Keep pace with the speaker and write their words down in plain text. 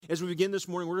As we begin this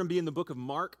morning, we're going to be in the book of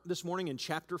Mark this morning in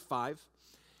chapter 5.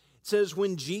 It says,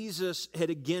 when Jesus had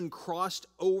again crossed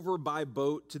over by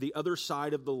boat to the other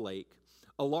side of the lake,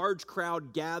 a large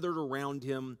crowd gathered around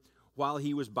him while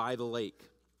he was by the lake.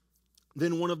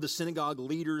 Then one of the synagogue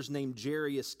leaders named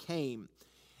Jairus came,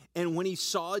 and when he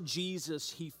saw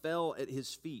Jesus, he fell at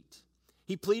his feet.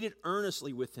 He pleaded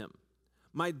earnestly with him,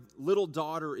 "My little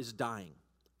daughter is dying.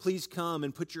 Please come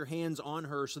and put your hands on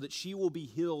her so that she will be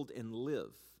healed and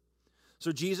live."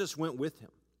 So Jesus went with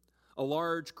him. A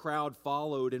large crowd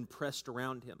followed and pressed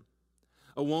around him.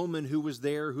 A woman who was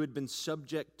there who had been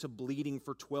subject to bleeding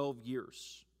for 12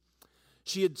 years.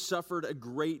 She had suffered a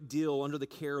great deal under the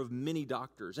care of many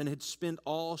doctors and had spent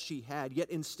all she had.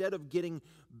 Yet instead of getting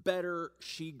better,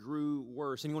 she grew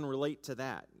worse. Anyone relate to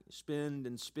that? You spend,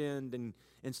 and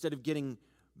instead of getting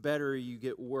better, you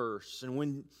get worse. And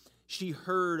when she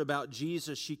heard about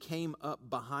Jesus, she came up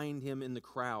behind him in the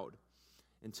crowd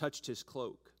and touched his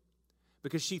cloak,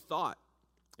 because she thought,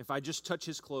 if I just touch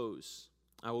his clothes,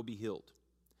 I will be healed.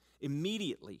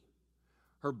 Immediately,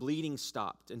 her bleeding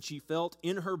stopped, and she felt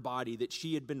in her body that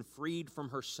she had been freed from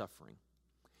her suffering.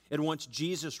 And once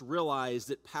Jesus realized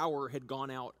that power had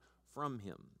gone out from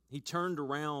him, he turned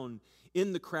around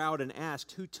in the crowd and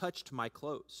asked, "Who touched my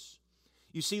clothes?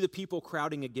 You see the people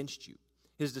crowding against you."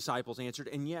 His disciples answered,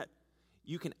 "And yet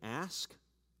you can ask,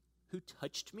 'Who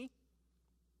touched me?'"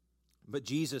 But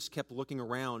Jesus kept looking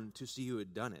around to see who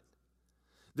had done it.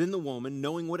 Then the woman,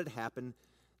 knowing what had happened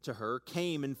to her,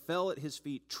 came and fell at his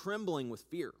feet, trembling with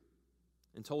fear,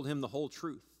 and told him the whole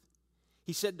truth.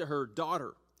 He said to her,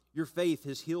 "Daughter, your faith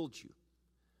has healed you.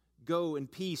 Go in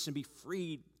peace and be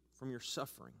freed from your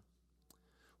suffering."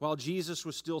 While Jesus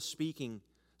was still speaking,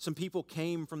 some people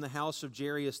came from the house of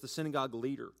Jairus, the synagogue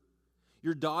leader.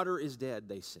 "Your daughter is dead,"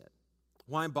 they said.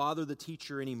 "Why bother the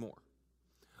teacher anymore?"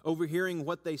 Overhearing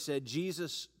what they said,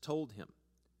 Jesus told him,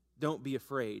 "Don't be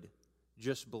afraid,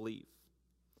 just believe."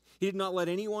 He did not let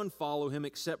anyone follow him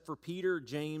except for Peter,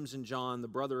 James, and John, the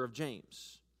brother of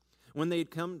James. When they had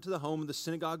come to the home of the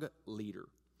synagogue leader,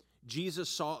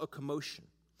 Jesus saw a commotion,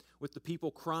 with the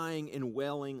people crying and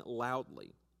wailing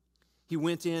loudly. He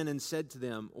went in and said to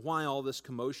them, "Why all this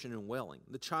commotion and wailing?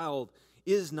 The child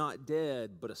is not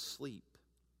dead, but asleep."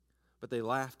 But they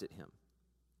laughed at him.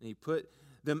 And he put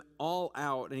them all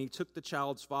out, and he took the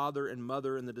child's father and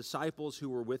mother and the disciples who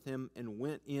were with him and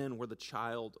went in where the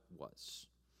child was.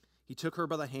 He took her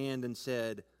by the hand and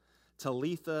said,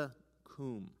 "Talitha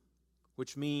cum,"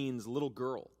 which means, "Little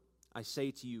girl, I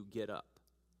say to you, get up."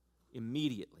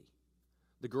 Immediately,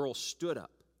 the girl stood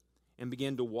up and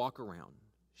began to walk around.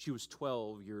 She was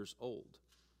 12 years old.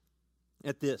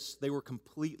 At this, they were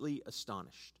completely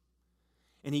astonished.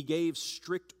 And he gave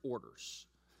strict orders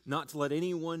not to let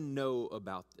anyone know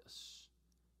about this.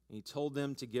 And he told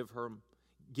them to give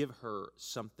her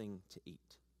something to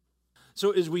eat. So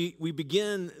as we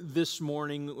begin this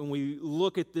morning, when we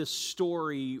look at this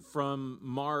story from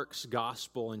Mark's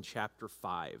Gospel in chapter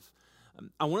 5,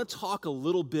 I want to talk a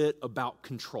little bit about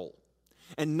control.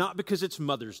 And not because it's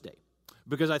Mother's Day,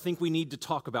 because I think we need to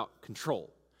talk about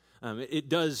control. It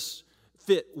does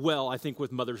fit well, I think,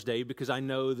 with Mother's Day, because I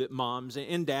know that moms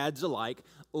and dads alike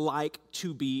like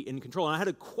to be in control. And I had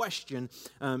a question,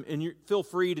 and you feel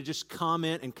free to just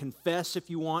comment and confess if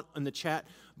you want in the chat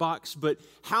box, but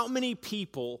how many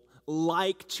people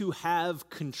like to have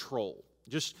control?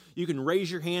 Just, you can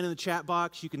raise your hand in the chat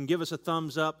box, you can give us a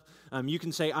thumbs up, you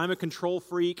can say, "I'm a control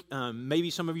freak." Maybe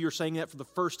some of you are saying that for the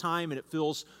first time, and it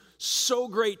feels so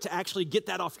great to actually get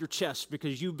that off your chest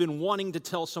because you've been wanting to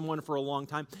tell someone for a long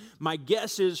time. My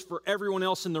guess is for everyone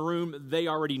else in the room, they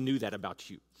already knew that about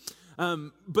you.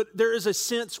 But there is a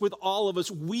sense with all of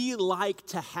us, we like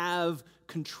to have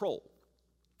control.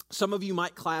 Some of you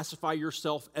might classify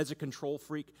yourself as a control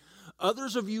freak.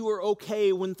 Others of you are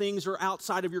okay when things are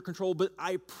outside of your control, but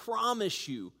I promise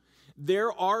you,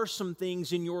 there are some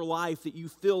things in your life that you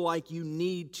feel like you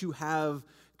need to have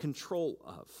control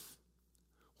of.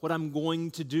 What I'm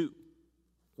going to do,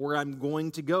 where I'm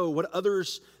going to go, what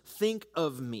others think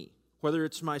of me, whether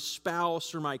it's my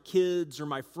spouse or my kids or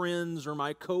my friends or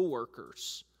my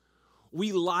coworkers.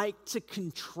 We like to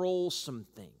control some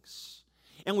things.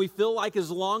 And we feel like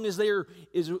as long as they are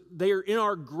in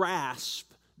our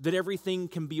grasp, that everything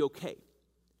can be okay.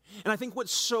 And I think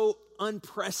what's so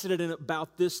unprecedented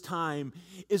about this time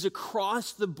is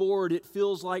across the board, it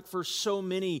feels like for so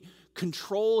many,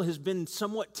 control has been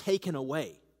somewhat taken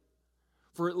away.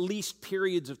 For at least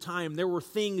periods of time, there were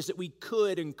things that we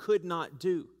could and could not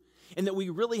do, and that we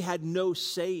really had no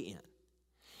say in.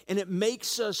 And it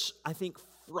makes us, I think,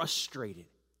 frustrated.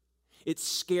 It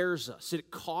scares us.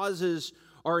 It causes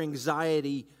our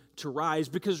anxiety to rise,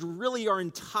 because really our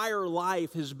entire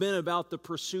life has been about the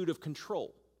pursuit of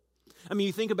control. I mean,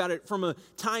 you think about it, from a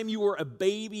time you were a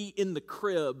baby in the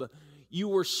crib, you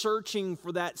were searching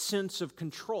for that sense of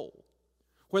control.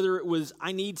 Whether it was,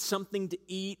 I need something to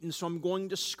eat, and so I'm going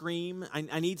to scream.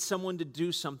 I need someone to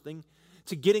do something.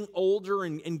 To getting older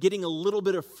and getting a little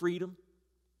bit of freedom.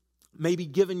 Maybe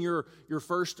given your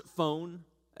first phone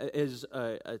as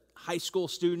a high school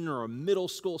student or a middle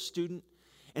school student,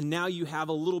 and now you have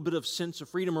a little bit of sense of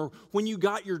freedom. Or when you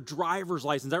got your driver's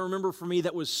license. I remember for me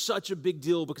that was such a big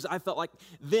deal, because I felt like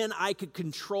then I could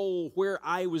control where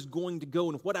I was going to go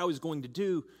and what I was going to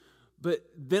do. But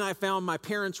then I found my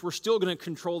parents were still going to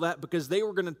control that, because they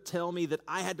were going to tell me that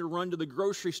I had to run to the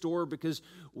grocery store because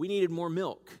we needed more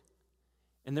milk.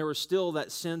 And there was still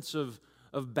that sense of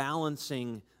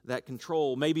balancing that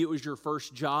control. Maybe it was your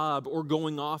first job, or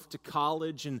going off to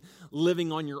college and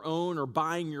living on your own, or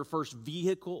buying your first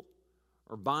vehicle,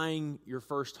 or buying your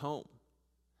first home.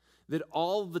 That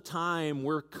all the time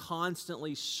we're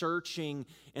constantly searching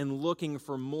and looking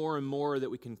for more and more that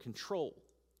we can control.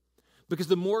 Because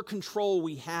the more control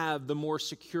we have, the more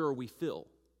secure we feel.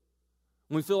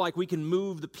 When we feel like we can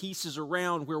move the pieces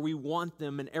around where we want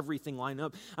them and everything line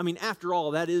up. I mean, after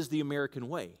all, that is the American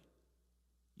way.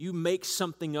 You make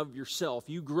something of yourself.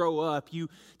 You grow up. You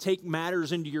take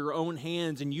matters into your own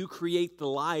hands, and you create the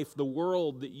life, the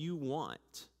world that you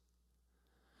want.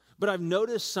 But I've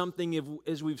noticed something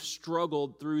as we've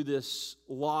struggled through this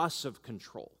loss of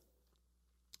control.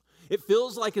 It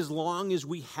feels like as long as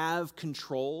we have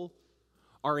control,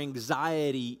 our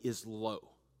anxiety is low.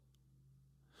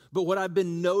 But what I've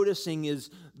been noticing is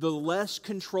the less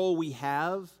control we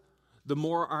have, the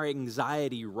more our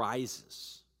anxiety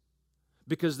rises.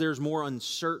 Because there's more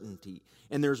uncertainty,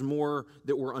 and there's more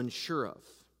that we're unsure of.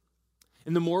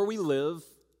 And the more we live,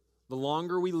 the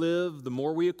longer we live, the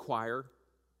more we acquire,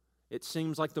 it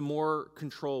seems like the more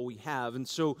control we have. And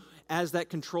so as that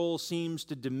control seems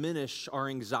to diminish, our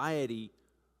anxiety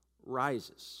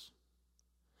rises.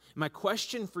 My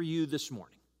question for you this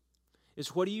morning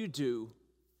is, what do you do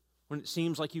when it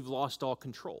seems like you've lost all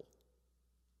control?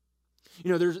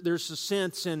 You know, there's a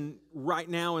sense right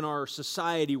now in our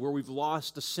society where we've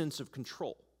lost a sense of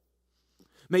control.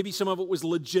 Maybe some of it was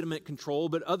legitimate control,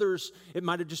 but others, it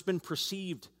might have just been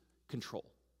perceived control.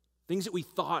 Things that we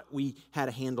thought we had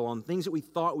a handle on, things that we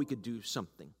thought we could do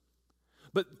something.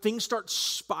 But things start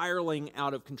spiraling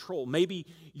out of control. Maybe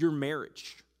your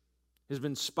marriage has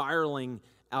been spiraling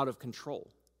out of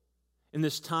control, and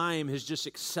this time has just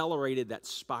accelerated that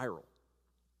spiral.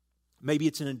 Maybe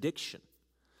it's an addiction.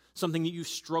 Something that you've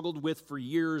struggled with for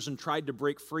years and tried to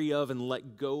break free of and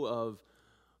let go of.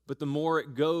 But the more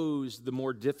it goes, the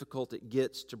more difficult it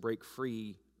gets to break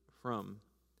free from.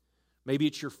 Maybe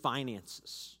it's your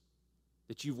finances.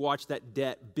 That you've watched that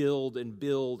debt build and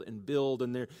build and build,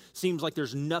 and there seems like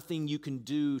there's nothing you can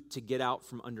do to get out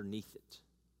from underneath it.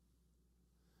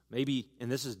 Maybe,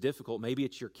 and this is difficult, maybe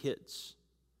it's your kids.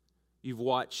 You've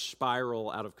watched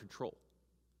spiral out of control.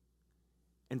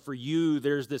 And for you,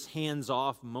 there's this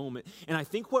hands-off moment. And I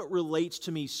think what relates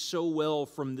to me so well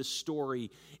from this story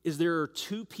is there are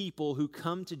two people who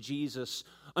come to Jesus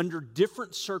under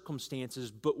different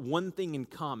circumstances, but one thing in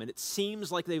common. It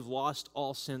seems like they've lost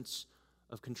all sense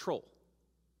of control.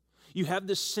 You have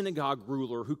this synagogue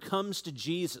ruler who comes to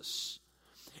Jesus,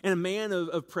 and a man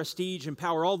of prestige and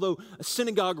power. Although a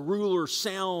synagogue ruler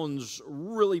sounds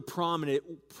really prominent,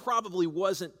 it probably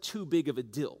wasn't too big of a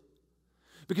deal.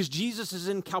 Because Jesus is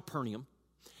in Capernaum,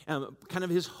 kind of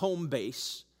his home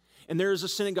base, and there is a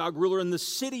synagogue ruler, and the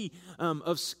city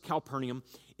of Capernaum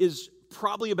is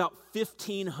probably about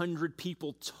 1,500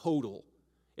 people total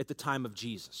at the time of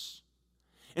Jesus.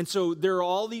 And so there are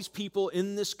all these people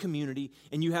in this community,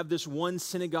 and you have this one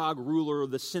synagogue ruler, or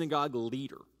the synagogue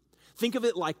leader. Think of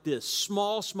it like this: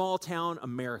 small town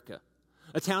America,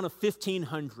 a town of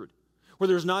 1,500, where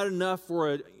there's not enough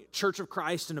for a Church of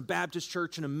Christ and a Baptist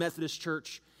church and a Methodist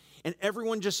church, and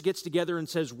everyone just gets together and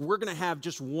says, we're going to have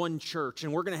just one church,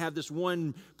 and we're going to have this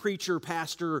one preacher,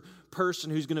 pastor,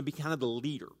 person who's going to be kind of the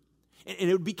leader. And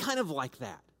it would be kind of like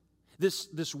that.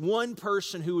 This one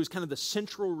person who is kind of the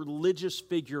central religious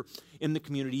figure in the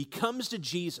community, he comes to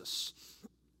Jesus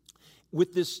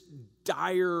with this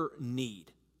dire need.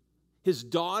 His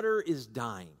daughter is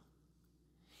dying,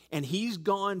 and he's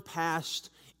gone past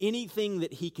anything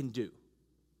that he can do.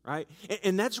 Right?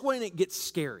 And that's when it gets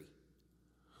scary.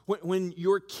 When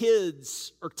your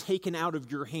kids are taken out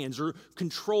of your hands, or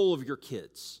control of your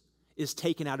kids is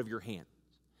taken out of your hands.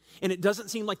 And it doesn't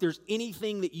seem like there's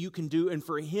anything that you can do. And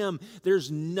for him, there's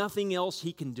nothing else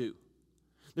he can do.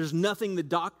 There's nothing the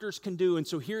doctors can do. And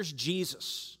so here's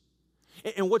Jesus.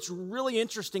 And what's really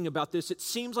interesting about this, it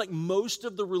seems like most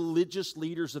of the religious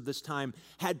leaders of this time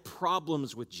had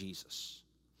problems with Jesus.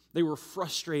 They were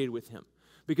frustrated with him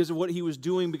because of what he was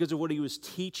doing, because of what he was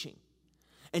teaching.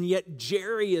 And yet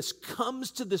Jairus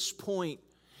comes to this point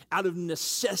out of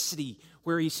necessity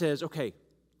where he says, okay,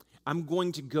 I'm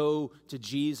going to go to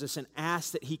Jesus and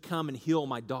ask that he come and heal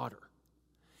my daughter.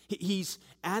 He's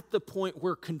at the point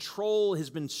where control has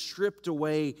been stripped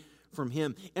away from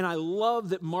him. And I love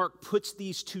that Mark puts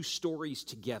these two stories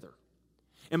together.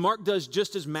 And Mark does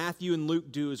just as Matthew and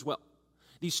Luke do as well.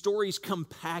 These stories come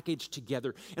packaged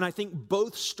together. And I think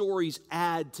both stories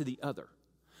add to the other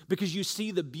because you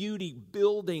see the beauty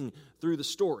building through the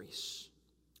stories.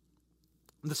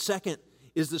 The second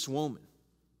is this woman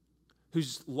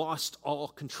who's lost all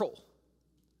control.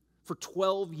 For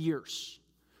 12 years.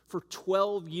 For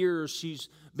 12 years she's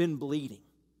been bleeding.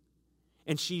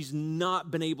 And she's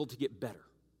not been able to get better.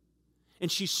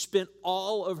 And she spent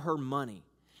all of her money.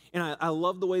 And I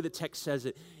love the way the text says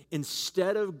it.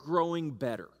 Instead of growing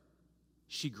better,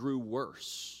 she grew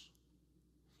worse.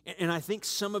 And I think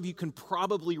some of you can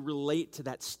probably relate to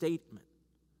that statement.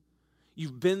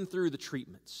 You've been through the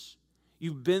treatments.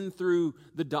 You've been through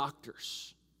the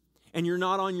doctors. And you're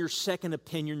not on your second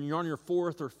opinion. You're on your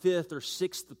fourth or fifth or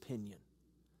sixth opinion,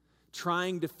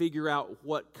 trying to figure out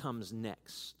what comes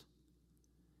next.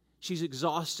 She's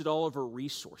exhausted all of her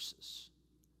resources.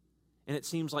 And it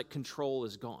seems like control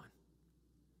is gone.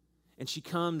 And she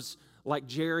comes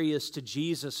like Jairus to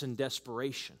Jesus in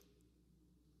desperation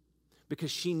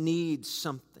because she needs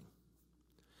something.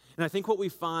 And I think what we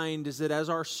find is that as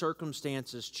our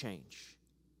circumstances change,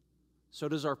 so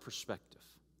does our perspective.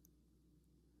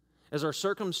 As our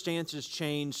circumstances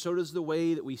change, so does the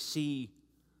way that we see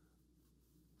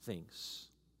things.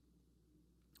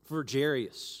 For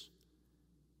Jairus,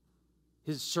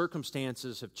 his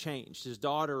circumstances have changed. His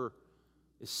daughter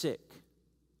is sick,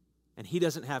 and he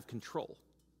doesn't have control.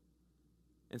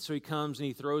 And so he comes and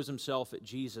he throws himself at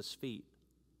Jesus' feet,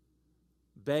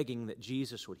 begging that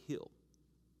Jesus would heal.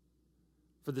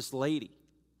 For this lady,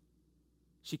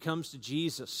 she comes to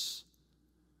Jesus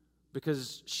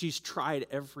because she's tried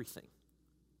everything.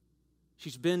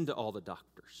 She's been to all the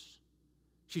doctors.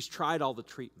 She's tried all the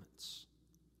treatments.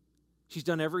 She's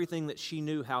done everything that she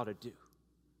knew how to do.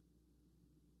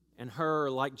 And her,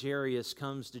 like Jairus,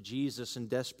 comes to Jesus in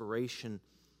desperation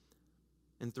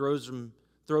and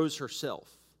throws herself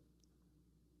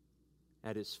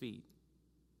at his feet.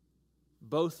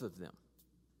 Both of them,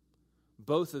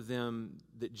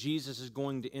 that Jesus is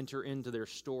going to enter into their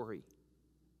story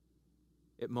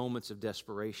at moments of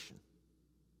desperation.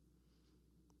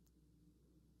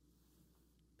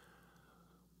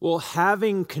 Well,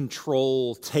 having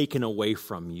control taken away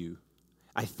from you,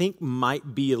 I think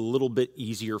might be a little bit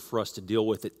easier for us to deal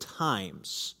with at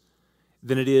times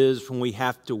than it is when we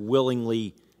have to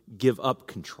willingly give up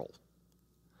control.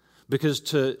 Because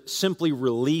to simply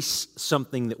release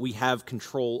something that we have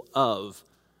control of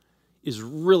is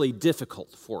really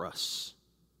difficult for us.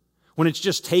 When it's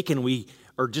just taken, we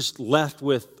are just left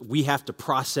with, we have to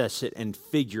process it and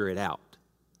figure it out.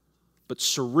 But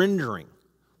surrendering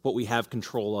what we have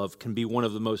control of can be one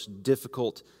of the most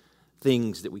difficult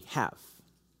things that we have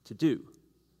to do.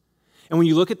 And when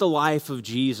you look at the life of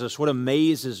Jesus, what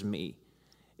amazes me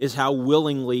is how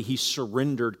willingly he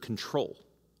surrendered control.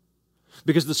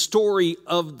 Because the story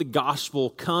of the gospel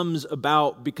comes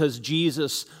about because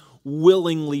Jesus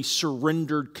willingly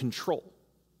surrendered control.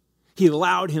 He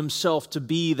allowed himself to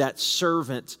be that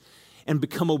servant and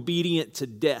become obedient to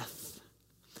death.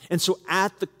 And so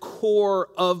at the core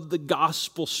of the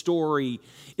gospel story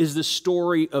is the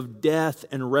story of death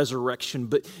and resurrection.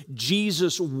 But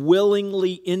Jesus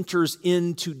willingly enters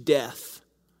into death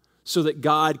so that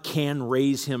God can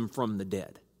raise him from the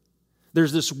dead.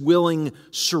 There's this willing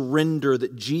surrender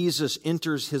that Jesus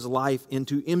enters his life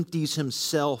into, empties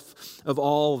himself of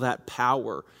all that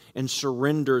power and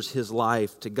surrenders his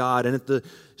life to God. And at the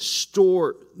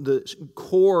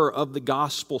core of the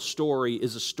gospel story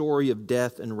is a story of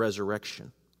death and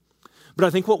resurrection. But I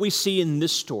think what we see in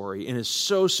this story, and is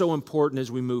so important as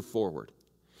we move forward,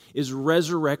 is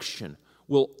resurrection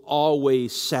will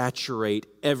always saturate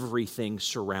everything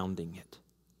surrounding it.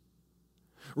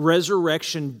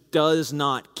 Resurrection does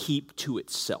not keep to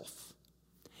itself.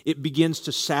 It begins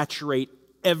to saturate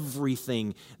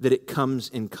everything that it comes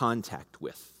in contact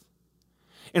with.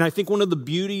 And I think one of the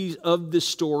beauties of this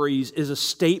story is a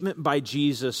statement by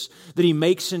Jesus that he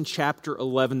makes in chapter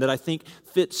 11 that I think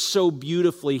fits so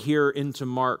beautifully here into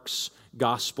Mark's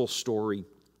gospel story.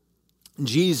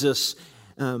 Jesus,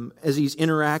 as he's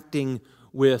interacting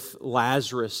with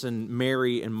Lazarus and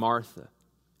Mary and Martha,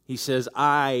 He says,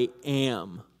 I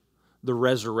am the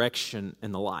resurrection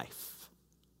and the life.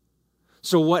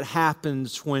 So what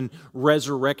happens when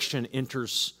resurrection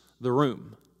enters the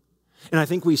room? And I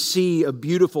think we see a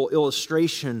beautiful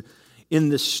illustration in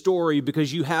this story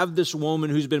because you have this woman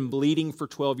who's been bleeding for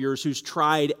 12 years, who's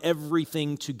tried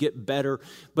everything to get better,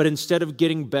 but instead of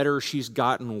getting better, she's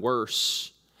gotten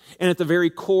worse. And at the very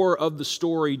core of the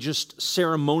story, just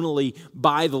ceremonially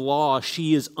by the law,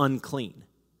 she is unclean.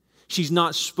 She's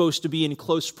not supposed to be in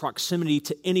close proximity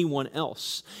to anyone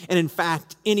else. And in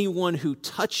fact, anyone who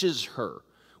touches her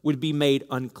would be made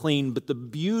unclean. But the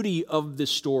beauty of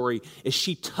this story is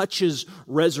she touches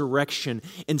resurrection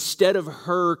instead of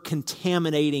her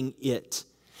contaminating it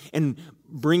and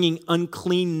bringing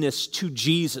uncleanness to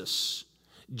Jesus.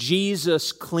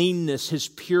 Jesus' cleanness, his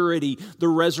purity, the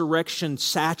resurrection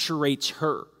saturates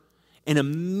her. And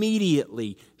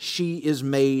immediately she is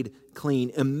made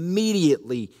clean.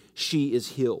 Immediately she is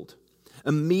healed.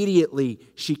 Immediately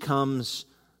she comes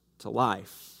to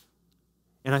life.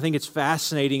 And I think it's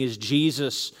fascinating as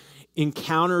Jesus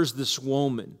encounters this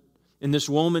woman, and this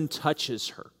woman touches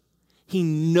her. He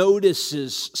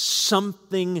notices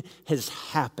something has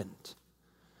happened.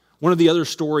 One of the other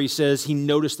stories says he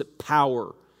noticed that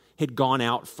power had gone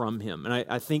out from him. And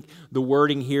I think the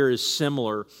wording here is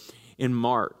similar in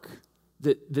Mark,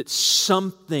 that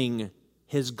something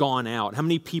has gone out. How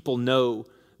many people know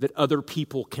that other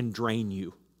people can drain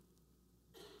you?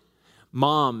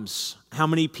 Moms, how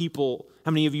many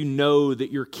of you know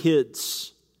that your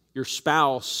kids, your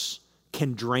spouse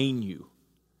can drain you?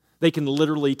 They can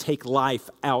literally take life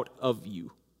out of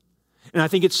you. And I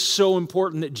think it's so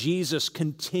important that Jesus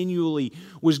continually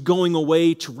was going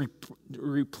away to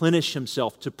replenish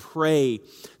himself, to pray,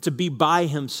 to be by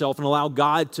himself and allow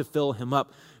God to fill him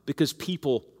up, because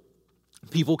people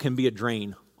can be a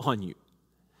drain on you.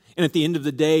 And at the end of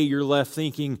the day, you're left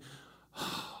thinking,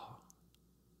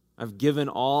 I've given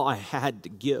all I had to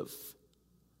give.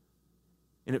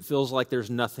 And it feels like there's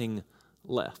nothing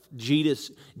left.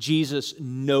 Jesus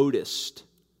noticed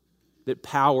that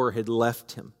power had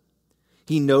left him.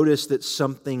 He noticed that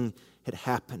something had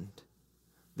happened.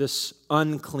 This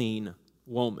unclean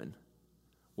woman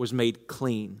was made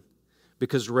clean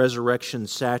because resurrection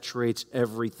saturates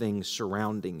everything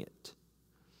surrounding it.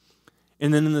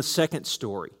 And then in the second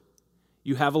story,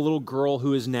 you have a little girl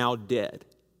who is now dead.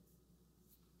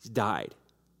 She's died.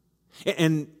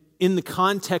 And in the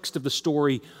context of the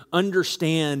story,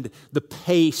 understand the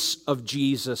pace of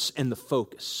Jesus and the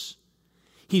focus.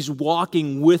 He's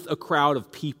walking with a crowd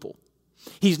of people.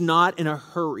 He's not in a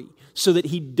hurry so that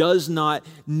he does not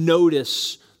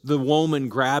notice the woman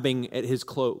grabbing at his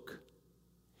cloak.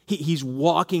 He's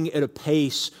walking at a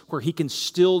pace where he can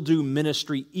still do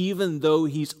ministry even though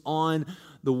he's on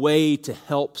the way to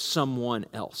help someone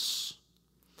else.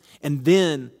 And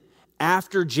then,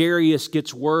 after Jairus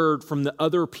gets word from the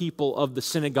other people of the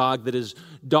synagogue that his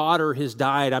daughter has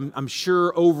died, I'm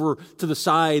sure over to the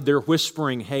side they're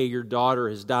whispering, hey, your daughter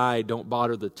has died, don't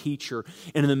bother the teacher.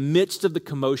 And in the midst of the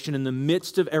commotion, in the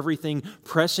midst of everything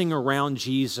pressing around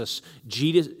Jesus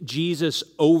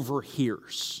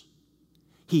overhears.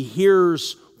 He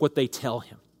hears what they tell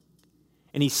him.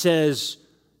 And he says,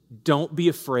 don't be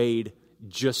afraid,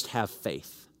 just have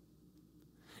faith.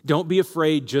 Don't be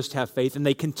afraid, just have faith. And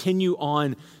they continue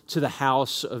on to the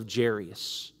house of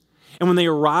Jairus. And when they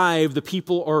arrive, the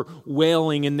people are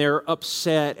wailing and they're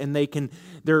upset and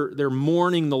they're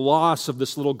mourning the loss of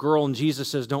this little girl. And Jesus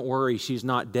says, don't worry, she's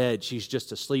not dead, she's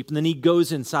just asleep. And then he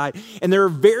goes inside. And there are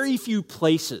very few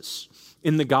places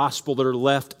in the gospel that are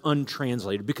left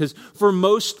untranslated, because for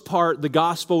most part, the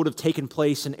gospel would have taken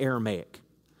place in Aramaic,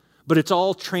 but it's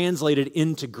all translated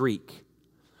into Greek.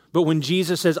 But when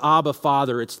Jesus says, Abba,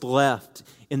 Father, it's left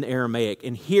in the Aramaic.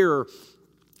 And here,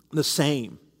 the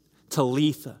same,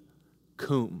 Talitha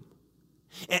cum.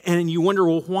 And you wonder,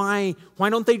 well, why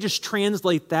don't they just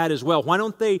translate that as well? Why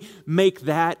don't they make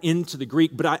that into the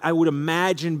Greek? But I would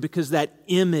imagine because that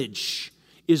image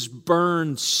is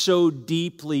burned so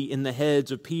deeply in the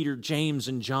heads of Peter, James,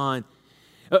 and John.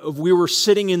 We were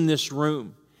sitting in this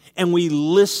room, and we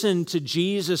listened to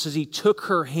Jesus as he took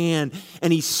her hand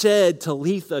and he said,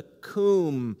 Talitha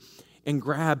cum, and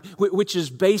grab, which is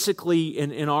basically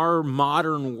in our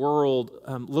modern world,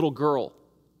 little girl,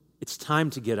 it's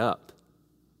time to get up.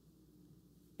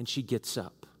 And she gets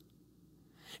up.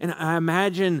 And I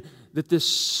imagine that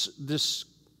this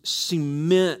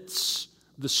cements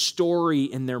the story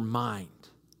in their mind.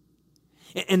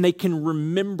 And they can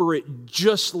remember it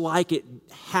just like it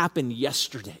happened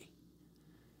yesterday.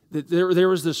 That there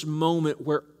was this moment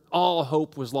where all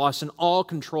hope was lost and all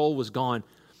control was gone.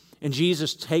 And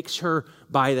Jesus takes her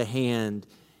by the hand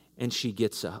and she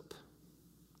gets up.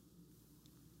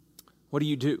 What do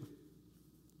you do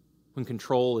when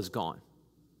control is gone?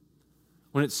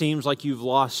 When it seems like you've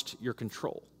lost your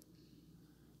control?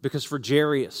 Because for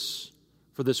Jairus,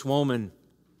 for this woman,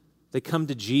 they come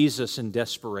to Jesus in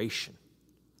desperation,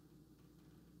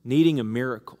 needing a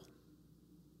miracle,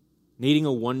 needing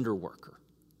a wonder worker,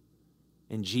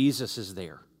 and Jesus is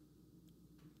there.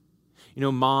 You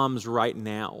know, moms, right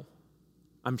now,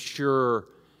 I'm sure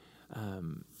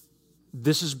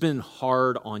this has been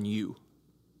hard on you.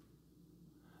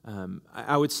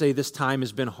 I would say this time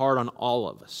has been hard on all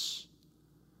of us,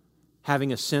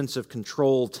 having a sense of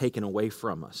control taken away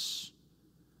from us.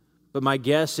 But my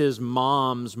guess is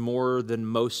moms, more than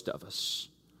most of us,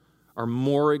 are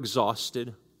more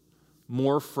exhausted,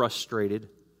 more frustrated,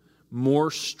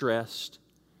 more stressed,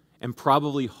 and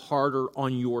probably harder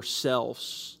on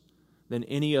yourselves than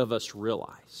any of us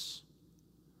realize.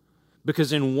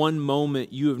 Because in one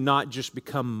moment, you have not just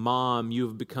become mom, you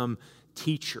have become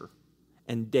teacher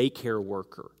and daycare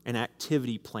worker and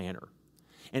activity planner.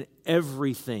 And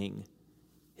everything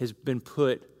has been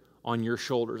put on your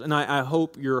shoulders. And I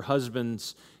hope your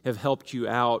husbands have helped you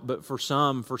out, but for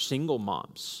some, for single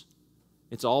moms,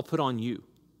 it's all put on you.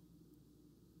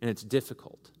 And it's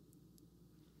difficult.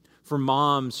 For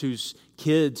moms whose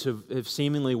kids have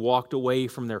seemingly walked away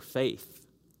from their faith,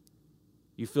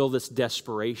 you feel this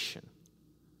desperation,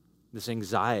 this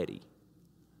anxiety,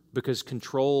 because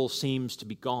control seems to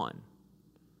be gone.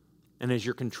 And as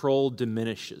your control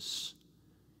diminishes,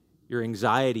 your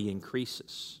anxiety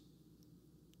increases.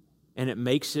 And it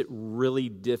makes it really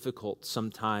difficult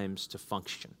sometimes to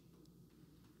function.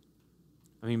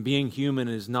 I mean, being human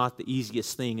is not the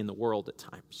easiest thing in the world at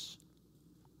times.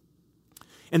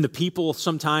 And the people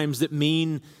sometimes that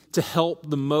mean to help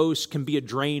the most can be a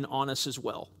drain on us as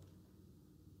well.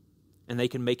 And they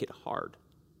can make it hard.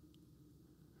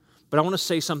 But I want to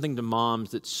say something to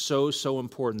moms that's so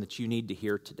important that you need to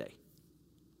hear today.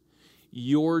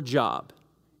 Your job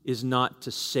is not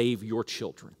to save your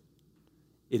children.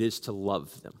 It is to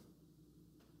love them.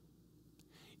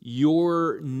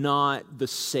 You're not the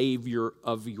savior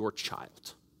of your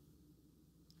child.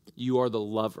 You are the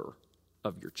lover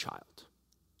of your child.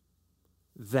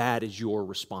 That is your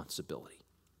responsibility.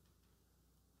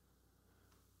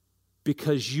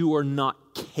 Because you are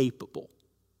not capable,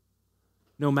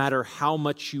 no matter how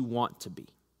much you want to be,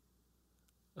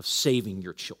 of saving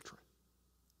your children.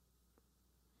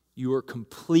 You are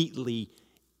completely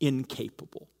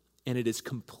incapable, and it is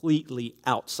completely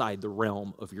outside the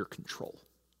realm of your control.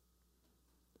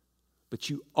 But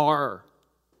you are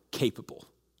capable,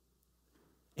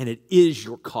 and it is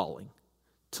your calling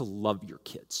to love your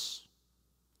kids.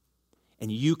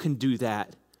 And you can do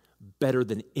that better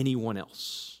than anyone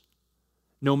else.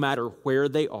 No matter where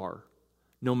they are,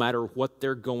 no matter what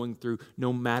they're going through,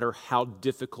 no matter how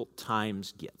difficult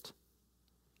times get.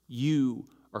 You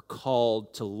are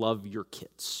called to love your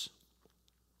kids.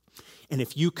 And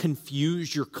if you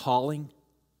confuse your calling,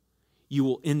 you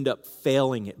will end up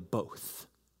failing at both.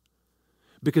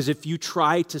 Because if you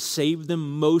try to save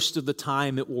them, most of the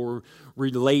time it will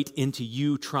relate into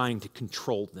you trying to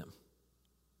control them.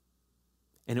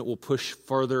 And it will push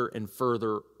further and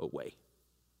further away.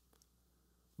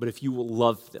 But if you will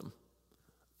love them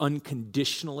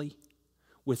unconditionally,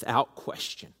 without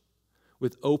question,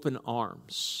 with open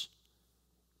arms,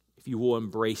 if you will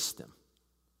embrace them,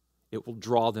 it will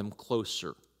draw them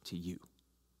closer to you.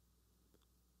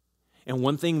 And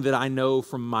one thing that I know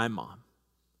from my mom,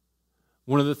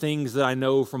 one of the things that I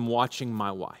know from watching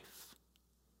my wife,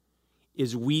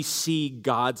 is we see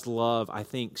God's love, I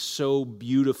think, so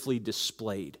beautifully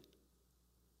displayed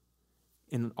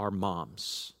in our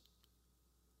moms,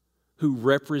 who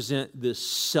represent this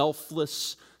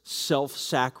selfless,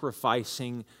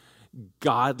 self-sacrificing,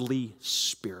 godly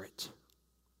spirit.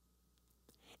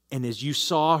 And as you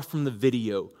saw from the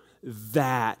video,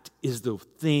 that is the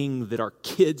thing that our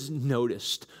kids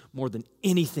noticed more than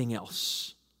anything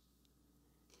else,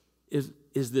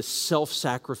 is this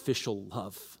self-sacrificial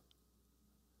love.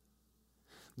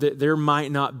 That there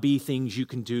might not be things you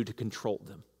can do to control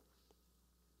them.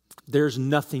 There's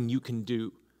nothing you can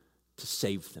do to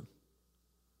save them.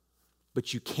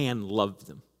 But you can love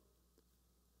them.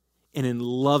 And in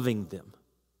loving them,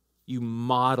 you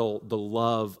model the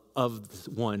love of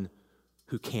the one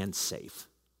who can save.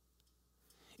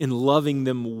 In loving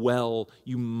them well,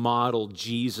 you model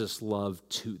Jesus' love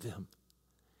to them.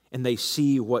 And they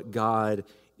see what God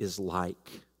is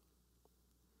like.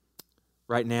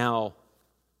 Right now,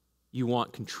 you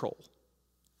want control.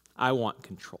 I want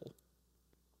control.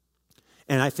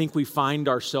 And I think we find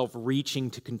ourselves reaching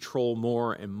to control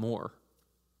more and more.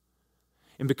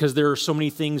 And because there are so many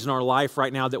things in our life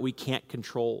right now that we can't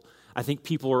control, I think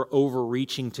people are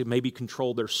overreaching to maybe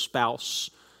control their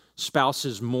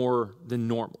spouses more than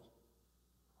normal,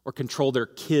 or control their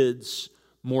kids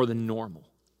more than normal.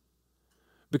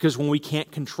 Because when we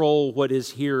can't control what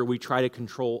is here, we try to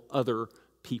control other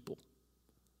people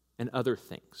and other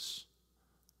things.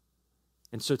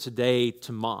 And so today,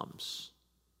 to moms,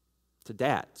 to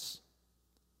dads,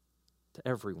 to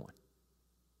everyone,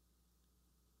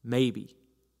 maybe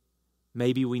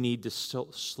we need to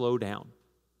slow down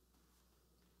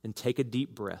and take a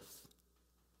deep breath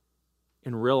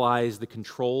and realize the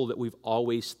control that we've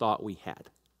always thought we had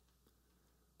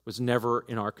was never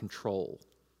in our control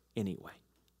anyway.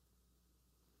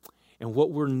 And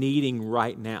what we're needing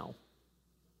right now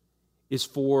is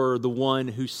for the one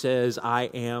who says, I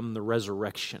am the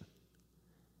resurrection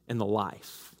and the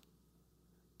life,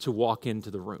 to walk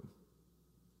into the room.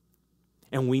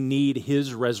 And we need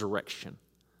his resurrection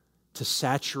to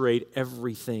saturate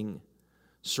everything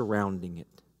surrounding it.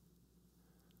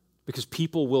 Because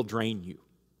people will drain you.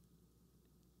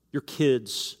 Your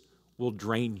kids will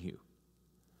drain you.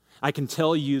 I can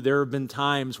tell you there have been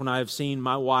times when I have seen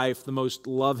my wife, the most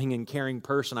loving and caring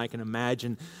person I can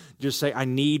imagine, just say, I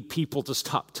need people to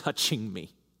stop touching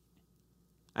me.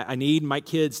 I need my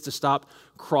kids to stop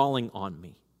crawling on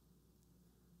me.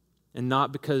 And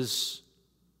not because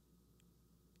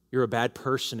you're a bad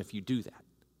person if you do that,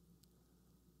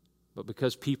 but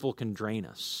because people can drain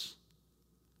us.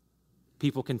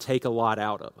 People can take a lot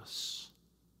out of us.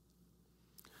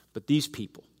 But these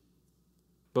people,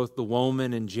 both the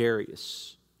woman and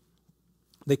Jairus,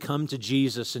 they come to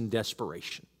Jesus in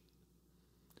desperation,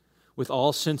 with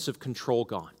all sense of control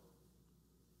gone.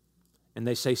 And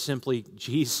they say simply,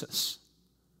 Jesus,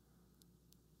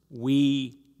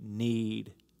 we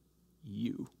need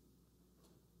you.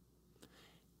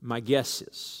 My guess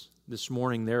is this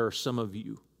morning there are some of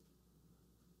you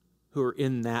who are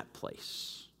in that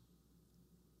place.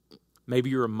 Maybe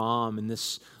you're a mom and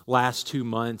this last 2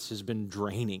 months has been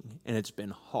draining and it's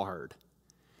been hard.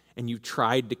 And you've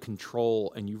tried to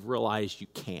control and you've realized you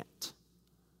can't.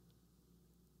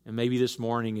 And maybe this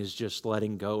morning is just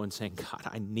letting go and saying, God,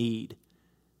 I need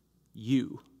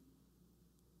you.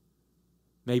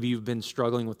 Maybe you've been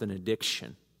struggling with an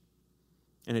addiction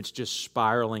and it's just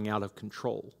spiraling out of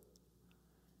control.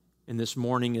 And this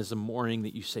morning is a morning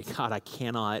that you say, God, I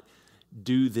cannot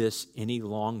do this any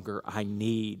longer. I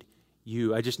need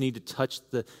you. I just need to touch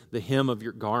the hem of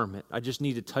your garment. I just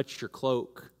need to touch your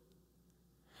cloak.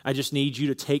 I just need you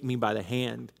to take me by the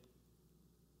hand.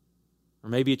 Or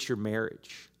maybe it's your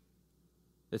marriage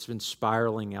that's been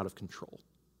spiraling out of control.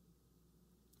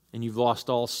 And you've lost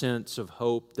all sense of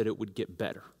hope that it would get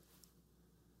better.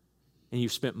 And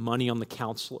you've spent money on the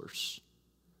counselors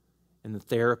and the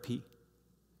therapy.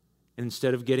 And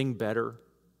instead of getting better,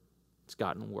 it's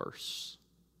gotten worse.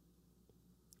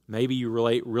 Maybe you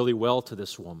relate really well to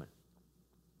this woman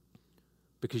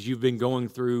because you've been going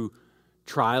through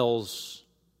trials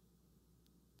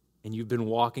and you've been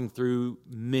walking through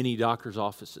many doctor's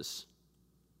offices.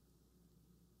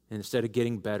 And instead of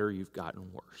getting better, you've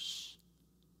gotten worse.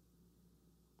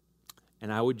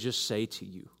 And I would just say to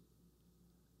you,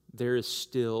 there is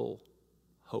still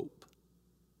hope.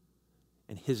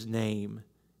 And his name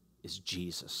is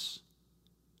Jesus.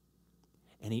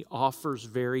 And he offers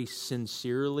very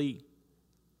sincerely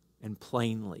and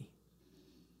plainly,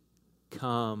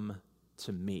 come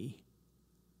to me.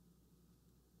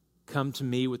 Come to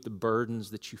me with the burdens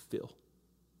that you feel.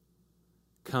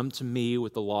 Come to me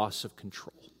with the loss of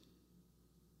control.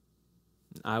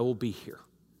 I will be here.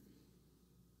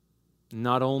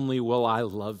 Not only will I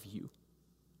love you,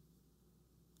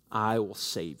 I will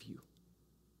save you.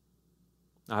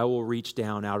 I will reach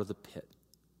down out of the pit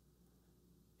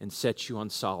and set you on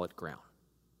solid ground.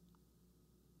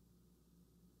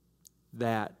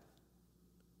 That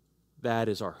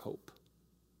is our hope.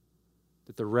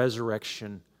 That the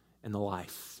resurrection and the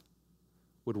life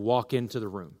would walk into the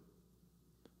room,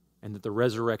 and that the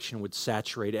resurrection would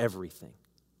saturate everything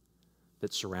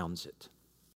that surrounds it.